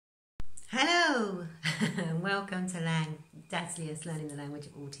Welcome to Dazzliest Learning the Language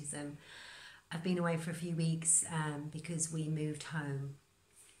of Autism. I've been away for a few weeks because we moved home,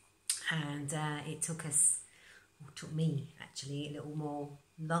 and it took me actually a little more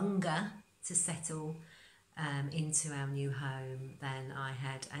longer to settle into our new home than I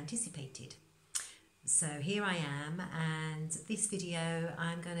had anticipated. So here I am, and this video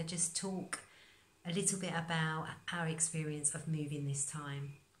I'm going to just talk a little bit about our experience of moving this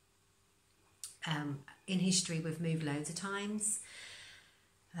time. In history, we've moved loads of times.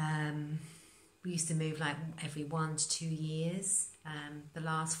 We used to move like every 1 to 2 years. The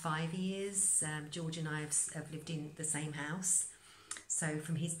last 5 years, George and I have lived in the same house. So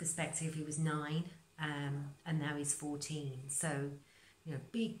from his perspective, he was 9, and now he's 14. So, you know,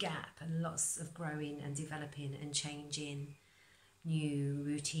 big gap and lots of growing and developing and changing, new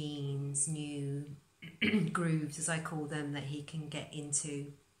routines, new grooves, as I call them, that he can get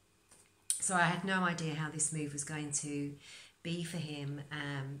into. So I had no idea how this move was going to be for him,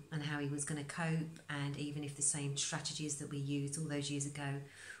 and how he was going to cope, and even if the same strategies that we used all those years ago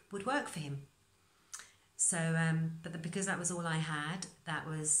would work for him. So, because that was all I had, that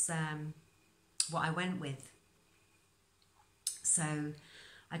was what I went with. So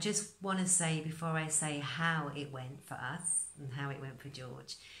I just want to say, before I say how it went for us and how it went for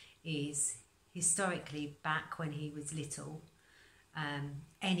George, is historically, back when he was little,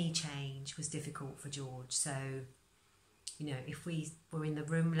 any change was difficult for George. So, you know, if we were in the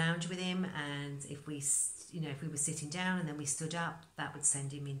room lounge with him, and if we were sitting down and then we stood up, that would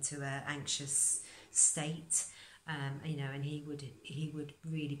send him into an anxious state. You know, and he would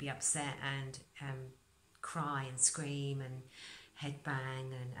really be upset and cry and scream and head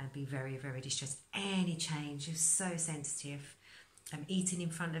bang and be very, very distressed. Any change, he was so sensitive. Eating in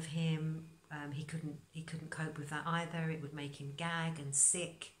front of him, he couldn't cope with that either. It would make him gag and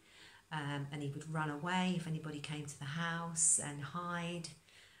sick, and he would run away if anybody came to the house and hide.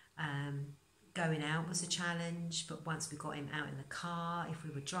 Going out was a challenge, but once we got him out in the car, if we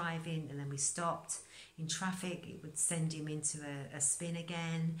were driving and then we stopped in traffic, it would send him into a spin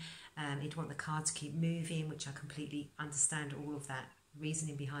again. He'd want the car to keep moving, which I completely understand all of that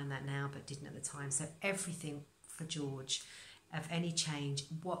reasoning behind that now, but didn't at the time. So everything for George of any change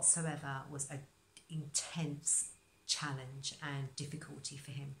whatsoever was an intense challenge and difficulty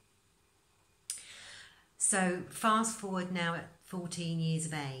for him. So fast forward now at 14 years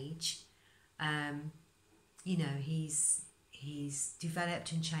of age, you know, he's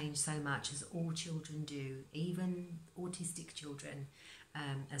developed and changed so much, as all children do, even autistic children,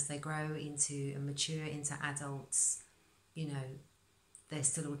 as they grow into and mature into adults. You know, they're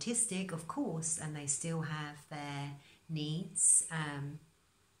still autistic, of course, and they still have their needs,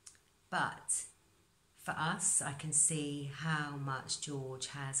 but for us, I can see how much George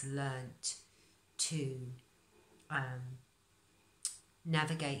has learnt to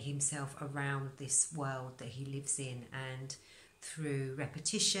navigate himself around this world that he lives in, and through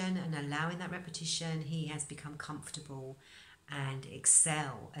repetition and allowing that repetition, he has become comfortable and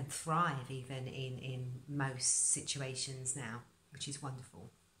excel and thrive even in most situations now, which is wonderful.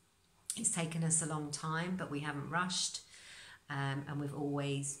 It's taken us a long time, but we haven't rushed, and we've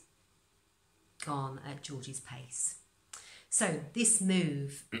always gone at George's pace. So this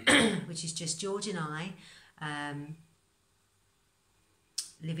move, which is just George and I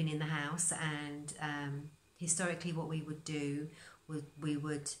living in the house, and historically what we would do was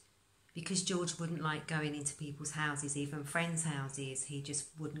because George wouldn't like going into people's houses, even friends' houses, he just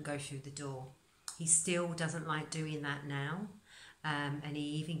wouldn't go through the door. He still doesn't like doing that now. And he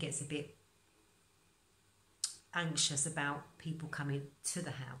even gets a bit anxious about people coming to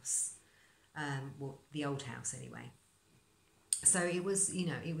the house, well, the old house anyway. So it was, you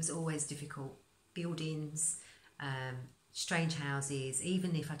know, it was always difficult. Buildings, strange houses.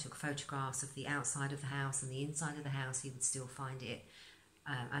 Even if I took photographs of the outside of the house and the inside of the house, he would still find it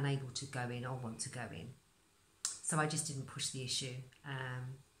unable to go in or want to go in. So I just didn't push the issue,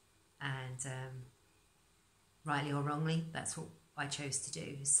 rightly or wrongly, that's what I chose to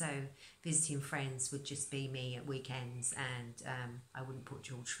do. So visiting friends would just be me at weekends, and I wouldn't put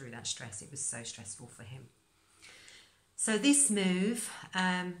George through that stress. It was so stressful for him. So this move,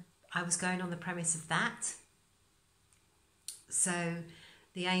 I was going on the premise of that. So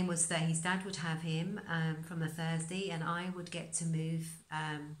the aim was that his dad would have him from the Thursday, and I would get to move,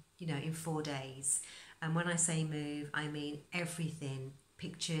 you know, in 4 days. And when I say move, I mean everything,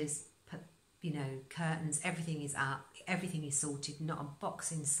 pictures, you know, curtains, everything is up, everything is sorted, not a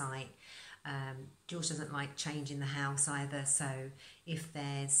box in sight. George doesn't like changing the house either, so if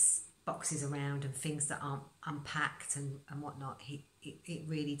there's boxes around and things that aren't unpacked and whatnot, it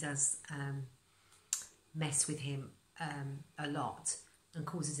really does mess with him a lot and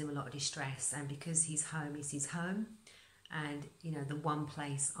causes him a lot of distress. And because his home is his home, and you know, the one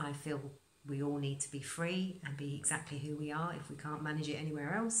place I feel we all need to be free and be exactly who we are if we can't manage it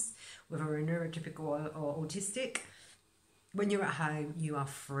anywhere else, whether we're neurotypical or autistic. When you're at home, you are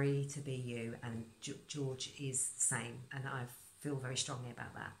free to be you, and George is the same, and I feel very strongly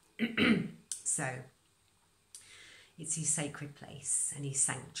about that. So it's his sacred place and his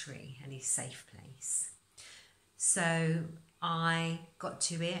sanctuary and his safe place. So I got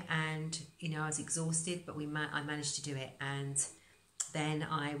to it, and you know, I was exhausted, but I managed to do it. And then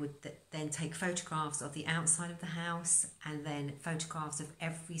I would then take photographs of the outside of the house, and then photographs of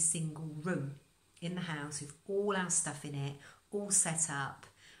every single room in the house with all our stuff in it, all set up.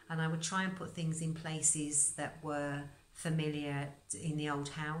 And I would try and put things in places that were familiar in the old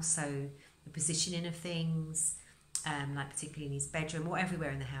house. So the positioning of things, like particularly in his bedroom or everywhere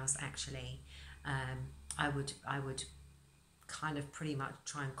in the house actually, I would kind of pretty much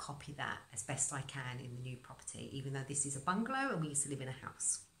try and copy that as best I can in the new property, even though this is a bungalow and we used to live in a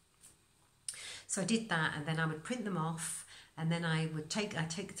house. So I did that, and then I would print them off, and then I would take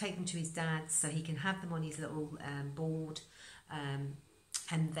them to his dad's so he can have them on his little board,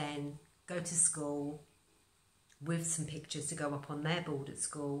 and then go to school with some pictures to go up on their board at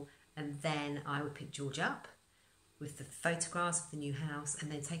school. And then I would pick George up with the photographs of the new house,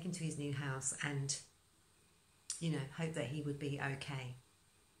 and then take him to his new house and, you know, hope that he would be okay.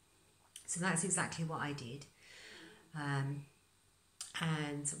 So that's exactly what I did.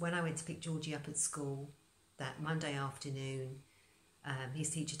 And when I went to pick Georgie up at school that Monday afternoon, his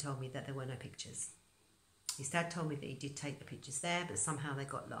teacher told me that there were no pictures. His dad told me that he did take the pictures there, but somehow they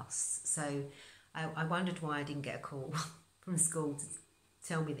got lost. So I wondered why I didn't get a call from school to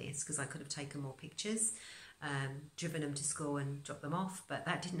tell me this, because I could have taken more pictures, driven them to school and dropped them off, but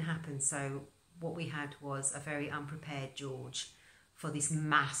that didn't happen. So what we had was a very unprepared George for this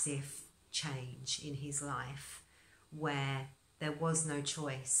massive change in his life, where there was no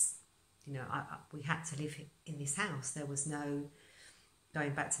choice. You know, we had to live in this house. There was no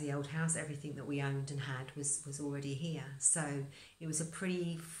going back to the old house. Everything that we owned and had was already here. So it was a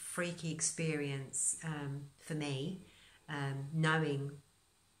pretty freaky experience for me, knowing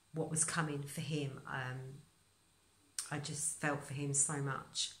what was coming for him. I just felt for him so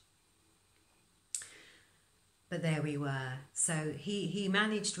much. But there we were. So he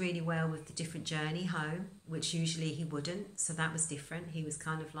managed really well with the different journey home, which usually he wouldn't. So that was different. He was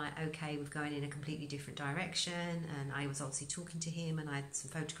kind of like okay with going in a completely different direction. And I was obviously talking to him, and I had some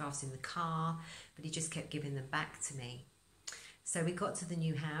photographs in the car, but he just kept giving them back to me. So we got to the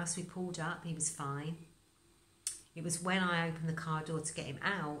new house. We pulled up. He was fine. It was when I opened the car door to get him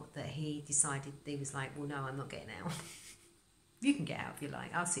out that he decided, he was like, well, no, I'm not getting out. You can get out if you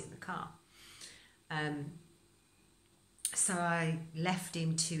like. I'll sit in the car. So I left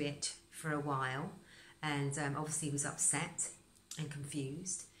him to it for a while, and obviously he was upset and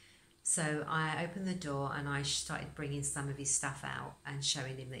confused. So I opened the door and I started bringing some of his stuff out and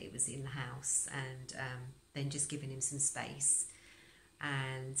showing him that it was in the house, and then just giving him some space.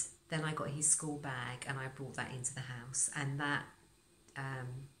 And then I got his school bag and I brought that into the house, and that,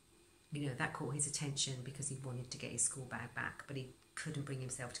 you know, that caught his attention because he wanted to get his school bag back, but he couldn't bring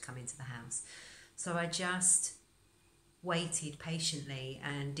himself to come into the house. So I just waited patiently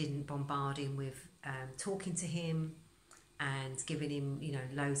and didn't bombard him with talking to him and giving him, you know,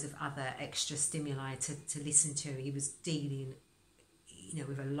 loads of other extra stimuli to listen to. He was dealing, you know,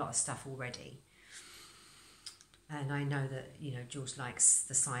 with a lot of stuff already. And I know that, you know, George likes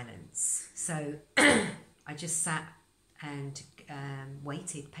the silence. So I just sat and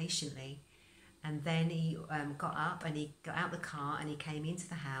waited patiently. And then he got up and he got out the car and he came into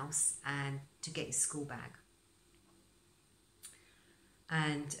the house and to get his school bag.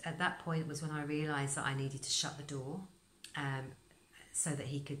 And at that point was when I realised that I needed to shut the door so that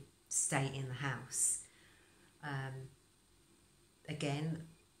he could stay in the house. Again,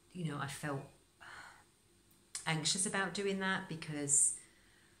 you know, I felt anxious about doing that because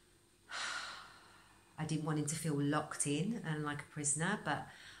I didn't want him to feel locked in and like a prisoner, but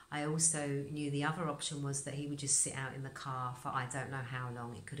I also knew the other option was that he would just sit out in the car for I don't know how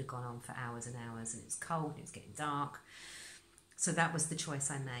long. It could have gone on for hours and hours, and it was cold and it was getting dark. So that was the choice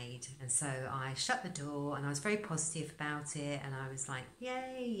I made. And so I shut the door and I was very positive about it, and I was like,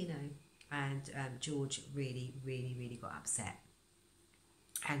 yay, you know. And George really, really, really got upset.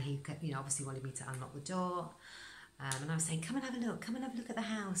 And he, you know, obviously wanted me to unlock the door. And I was saying, come and have a look at the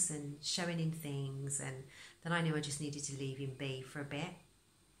house, and showing him things. And then I knew I just needed to leave him be for a bit.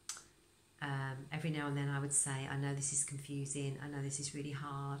 Every now and then I would say, I know this is confusing, I know this is really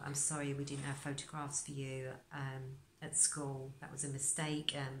hard, I'm sorry we didn't have photographs for you at school, that was a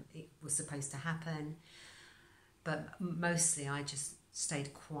mistake, it was supposed to happen. But mostly I just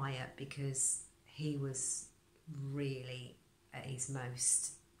stayed quiet because he was really at his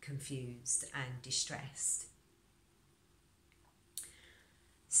most confused and distressed.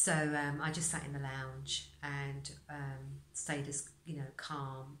 So I just sat in the lounge and stayed as,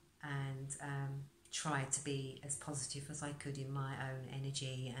 calm, and tried to be as positive as I could in my own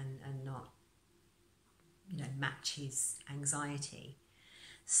energy, and not, match his anxiety.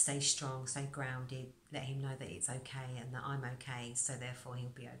 Stay strong, stay grounded, let him know that it's okay and that I'm okay, so therefore he'll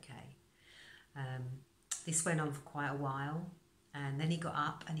be okay. This went on for quite a while, and then he got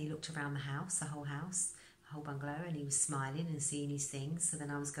up and he looked around the house, the whole bungalow, and he was smiling and seeing his things. So then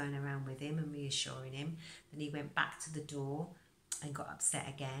I was going around with him and reassuring him. Then he went back to the door and got upset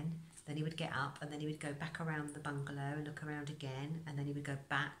again. Then he would get up and then he would go back around the bungalow and look around again, and then he would go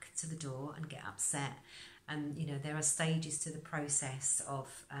back to the door and get upset. And there are stages to the process of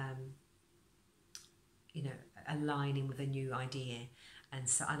aligning with a new idea, and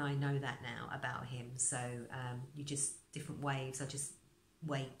I know that now about him. So you just, different waves, I just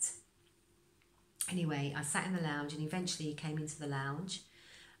wait. Anyway, I sat in the lounge, and eventually he came into the lounge,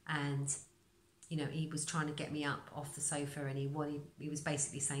 and he was trying to get me up off the sofa, and he was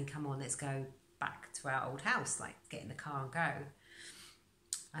basically saying, come on, let's go back to our old house, like get in the car and go.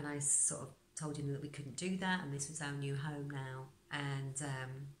 And I sort of told him that we couldn't do that, and this was our new home now. And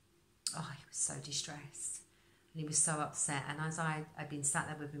he was so distressed, and he was so upset. And as I'd been sat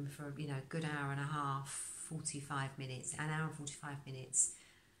there with him for a good hour and a half, an hour and 45 minutes,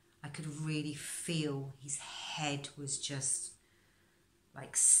 I could really feel his head was just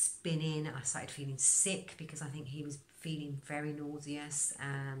like spinning. I started feeling sick because I think he was feeling very nauseous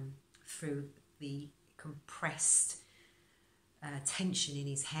through the compressed tension in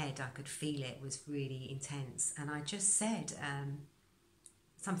his head. I could feel it was really intense. And I just said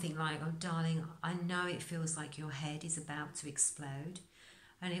something like, oh darling, I know it feels like your head is about to explode.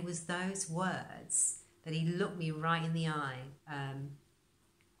 And it was those words that he looked me right in the eye,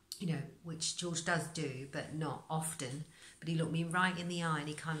 which George does do, but not often. But he looked me right in the eye, and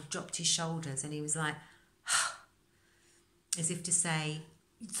he kind of dropped his shoulders, and he was like, as if to say,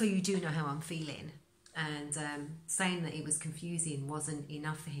 so you do know how I'm feeling. And saying that it was confusing wasn't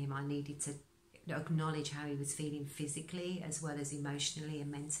enough for him. I needed to acknowledge how he was feeling physically as well as emotionally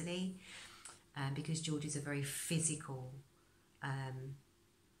and mentally, because George is a very physical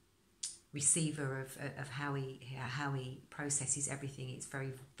receiver of how he processes everything. It's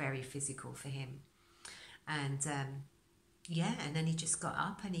very, very physical for him. And and then he just got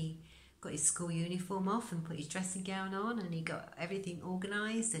up and he got his school uniform off and put his dressing gown on, and he got everything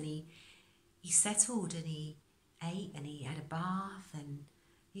organised, and he settled, and he ate, and he had a bath, and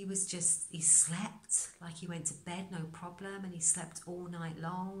he slept like he went to bed, no problem, and he slept all night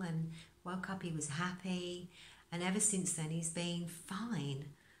long, and woke up, he was happy, and ever since then he's been fine.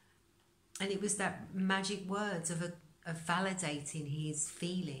 And it was that magic words of validating his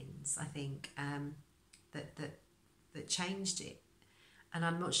feelings, I think, that changed it. And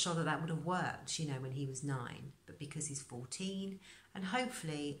I'm not sure that would have worked, when he was 9, but because he's 14, and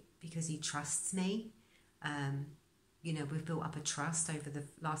hopefully because he trusts me, we've built up a trust over the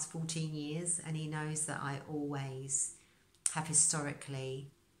last 14 years, and he knows that I always have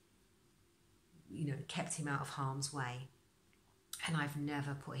historically, kept him out of harm's way. And I've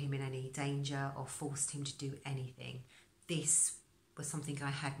never put him in any danger or forced him to do anything. This was something I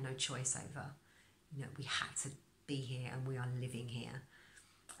had no choice over. We had to be here, and we are living here.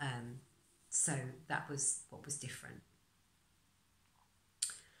 So that was what was different.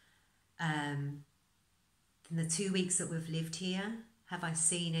 In the 2 weeks that we've lived here, have I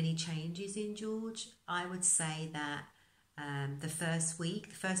seen any changes in George? I would say that the first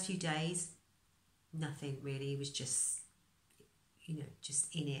few days, nothing really. He was just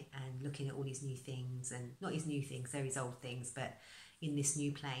in it and looking at all his new things, and not his new things, they're his old things, but in this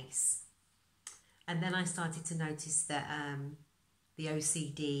new place. And then I started to notice that the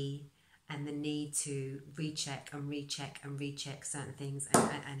OCD and the need to recheck certain things,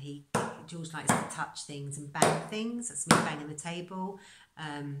 and George likes to touch things and bang things. That's me banging the table,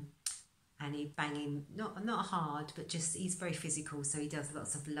 and he banging not hard, but just he's very physical, so he does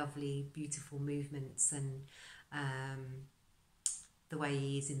lots of lovely, beautiful movements, and the way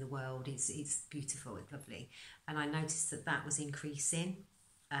he is in the world, it's beautiful, it's lovely. And I noticed that was increasing.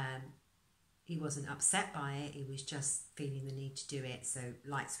 He wasn't upset by it, he was just feeling the need to do it. So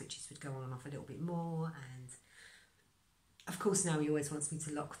light switches would go on and off a little bit more, and Of course, now he always wants me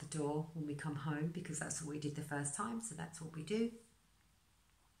to lock the door when we come home, because that's what we did the first time, so that's what we do.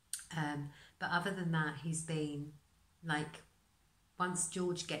 But other than that, he's been like, once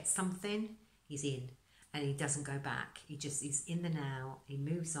George gets something, he's in, and he doesn't go back. He's in the now, he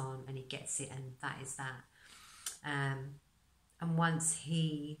moves on and he gets it, and that is that. And once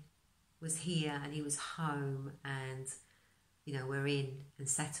he was here and he was home and, you know, we're in and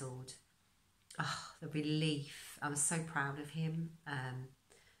settled, oh, the relief. I was so proud of him,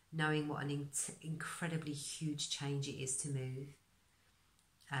 knowing what an incredibly huge change it is to move.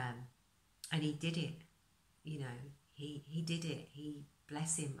 And he did it, you know, he did it. He,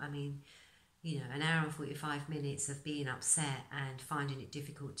 bless him. I mean, you know, an hour and 45 minutes of being upset and finding it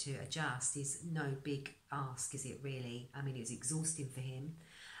difficult to adjust is no big ask, is it really? I mean, it was exhausting for him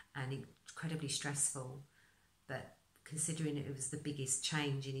and incredibly stressful, but considering it was the biggest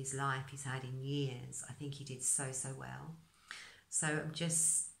change in his life he's had in years, I think he did so well. So I'm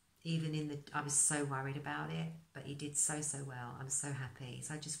just, I was so worried about it, but he did so well. I'm so happy.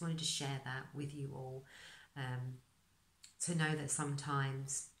 So I just wanted to share that with you all, to know that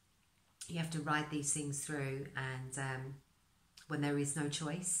sometimes you have to ride these things through, and when there is no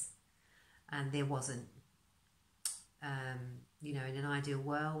choice, and there wasn't, you know, in an ideal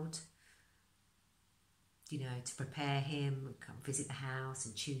world, you know, to prepare him, come visit the house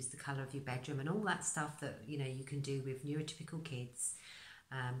and choose the colour of your bedroom and all that stuff that, you know, you can do with neurotypical kids,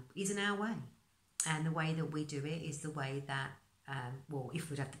 isn't our way. And the way that we do it is the way that, well, if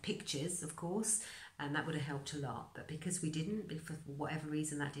we'd had the pictures, of course, and that would have helped a lot. But because we didn't, for whatever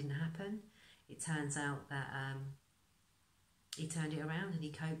reason that didn't happen, it turns out that he turned it around and he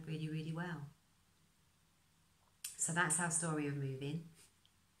coped really well. So that's our story of moving.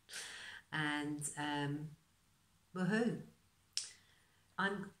 And woohoo!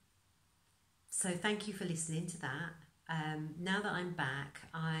 So thank you for listening to that. Now that I'm back,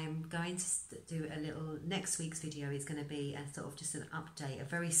 I'm going to do a little, next week's video is going to be a sort of just an update, a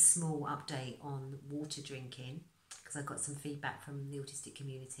very small update on water drinking, because I've got some feedback from the autistic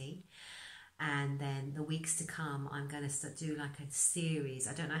community. And then the weeks to come, I'm going to do like a series.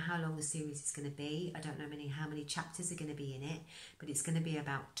 I don't know how long the series is going to be. I don't know how many chapters are going to be in it, but it's going to be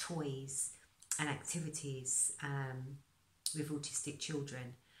about toys and activities with autistic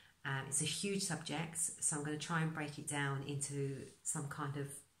children. It's a huge subject, so I'm going to try and break it down into some kind of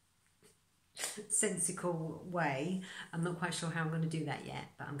sensical way. I'm not quite sure how I'm going to do that yet,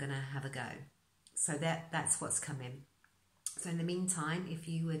 but I'm going to have a go. So that's what's coming. So in the meantime, if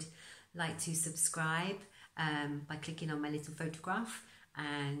you would like to subscribe by clicking on my little photograph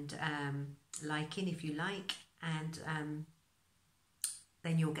and liking if you like, and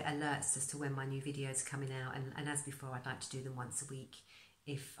then you'll get alerts as to when my new videos are coming out. And as before, I'd like to do them once a week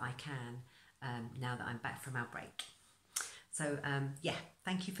if I can, now that I'm back from our break. So yeah,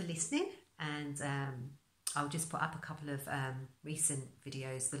 thank you for listening, and I'll just put up a couple of recent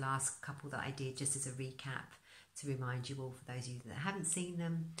videos, the last couple that I did, just as a recap to remind you all, for those of you that haven't seen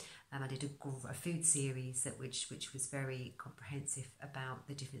them. I did a food series which was very comprehensive about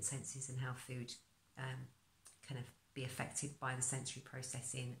the different senses and how food kind of be affected by the sensory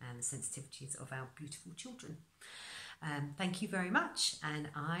processing and the sensitivities of our beautiful children. Thank you very much, and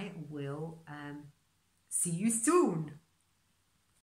I will see you soon.